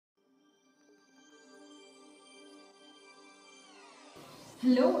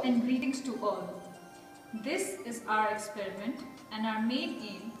Hello and greetings to all. This is our experiment and our main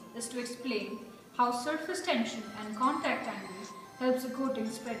aim is to explain how surface tension and contact angle helps a coating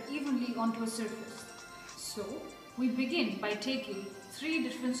spread evenly onto a surface. So, we begin by taking three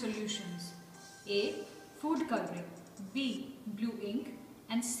different solutions: A. Food coloring, B. Blue ink,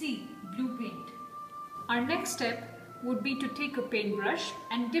 and C. Blue paint. Our next step would be to take a paintbrush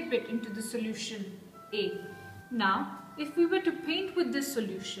and dip it into the solution A. Now, if we were to paint with this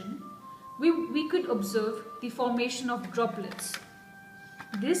solution, we could observe the formation of droplets.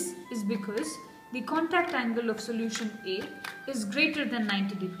 This is because the contact angle of solution A is greater than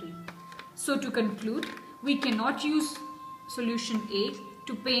 90 degrees. So to conclude, we cannot use solution A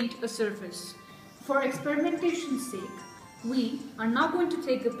to paint a surface. For experimentation's sake, we are now going to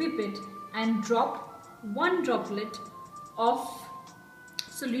take a pipette and drop one droplet of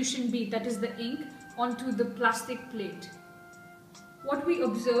solution B, that is the ink, onto the plastic plate. What we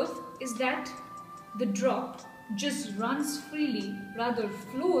observe is that the drop just runs freely, rather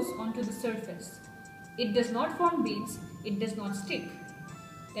flows onto the surface. It does not form beads, it does not stick.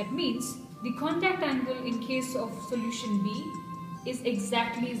 That means the contact angle in case of solution B is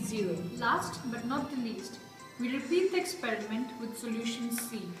exactly 0. Last but not the least, we repeat the experiment with solution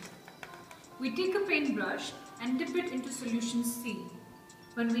C. We take a paintbrush and dip it into solution C.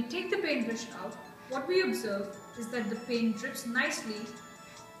 When we take the paintbrush out, what we observe is that the paint drips nicely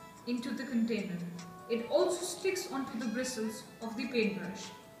into the container. It also sticks onto the bristles of the paintbrush.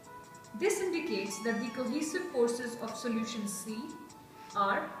 This indicates that the cohesive forces of solution C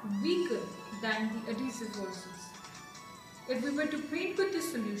are weaker than the adhesive forces. If we were to paint with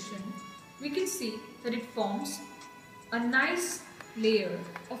this solution, we can see that it forms a nice layer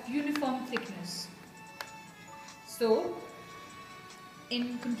of uniform thickness. So,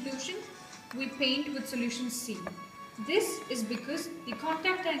 in conclusion, we paint with solution C. This is because the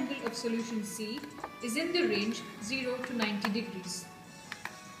contact angle of solution C is in the range 0 to 90 degrees.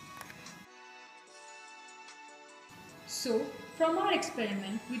 So, from our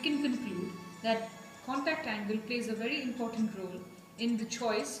experiment, we can conclude that contact angle plays a very important role in the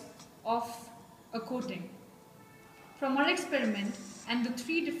choice of a coating. From our experiment and the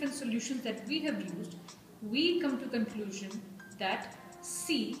three different solutions that we have used, we come to conclusion that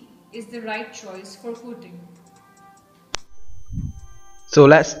C is the right choice for coating. So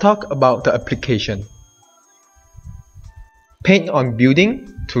let's talk about the application. Paint on building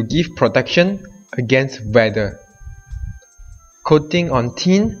to give protection against weather. Coating on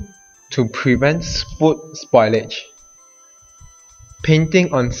tin to prevent food spoilage.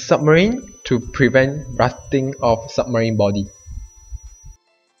 Painting on submarine to prevent rusting of submarine body.